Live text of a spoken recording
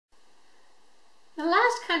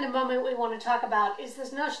last kind of moment we want to talk about is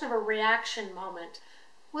this notion of a reaction moment.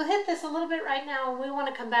 We'll hit this a little bit right now, and we want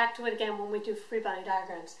to come back to it again when we do free body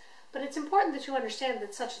diagrams. But it's important that you understand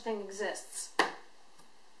that such a thing exists.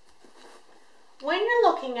 When you're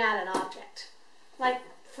looking at an object, like,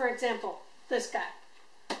 for example, this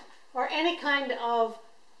guy, or any kind of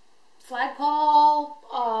flagpole,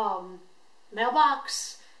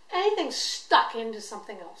 mailbox, anything stuck into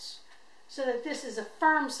something else, so that this is a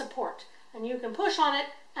firm support, and you can push on it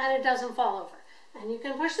and it doesn't fall over, and you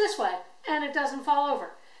can push this way and it doesn't fall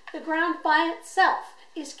over. The ground by itself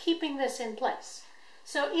is keeping this in place.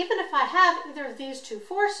 So even if I have either of these two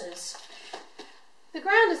forces, the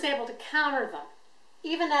ground is able to counter them,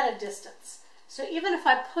 even at a distance. So even if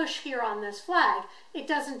I push here on this flag, it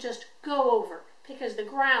doesn't just go over, because the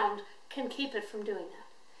ground can keep it from doing that.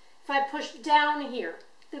 If I push down here,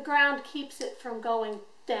 the ground keeps it from going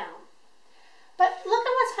down. But look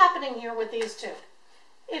at what's happening here with these two.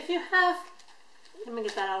 If you have, let me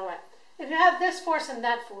get that out of the way. If you have this force and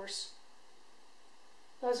that force,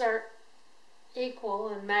 those are equal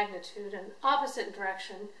in magnitude and opposite in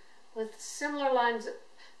direction with similar lines.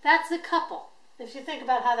 That's the couple, if you think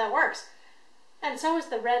about how that works. And so is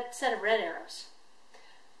the red set of red arrows.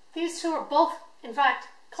 These two are both, in fact,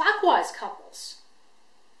 clockwise couples,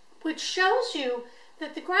 which shows you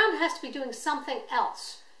that the ground has to be doing something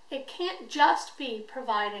else. It can't just be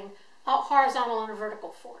providing a horizontal and a vertical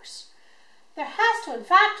force. There has to, in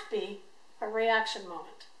fact, be a reaction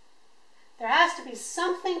moment. There has to be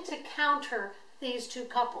something to counter these two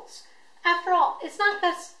couples. After all, it's not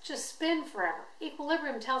going to just spin forever.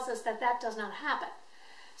 Equilibrium tells us that that does not happen.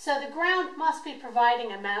 So the ground must be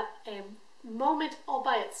providing a moment all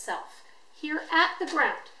by itself, here at the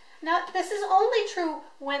ground. Now, this is only true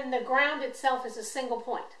when the ground itself is a single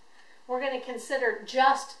point. We're going to consider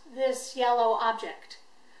just this yellow object.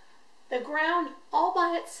 The ground all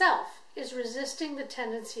by itself is resisting the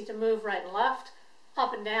tendency to move right and left,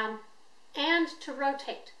 up and down, and to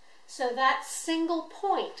rotate. So that single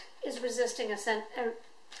point is resisting a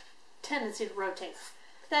tendency to rotate.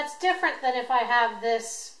 That's different than if I have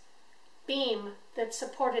this beam that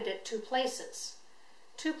supported it two places.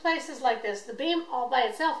 Two places like this, the beam all by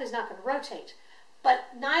itself is not going to rotate, but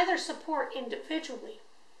neither support individually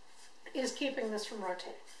is keeping this from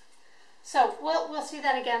rotating. So we'll see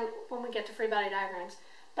that again when we get to free body diagrams.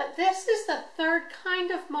 But this is the third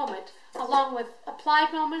kind of moment, along with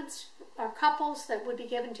applied moments or couples that would be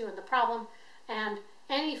given to you in the problem, and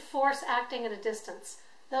any force acting at a distance.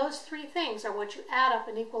 Those three things are what you add up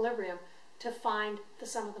in equilibrium to find the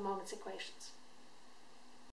sum of the moments equations.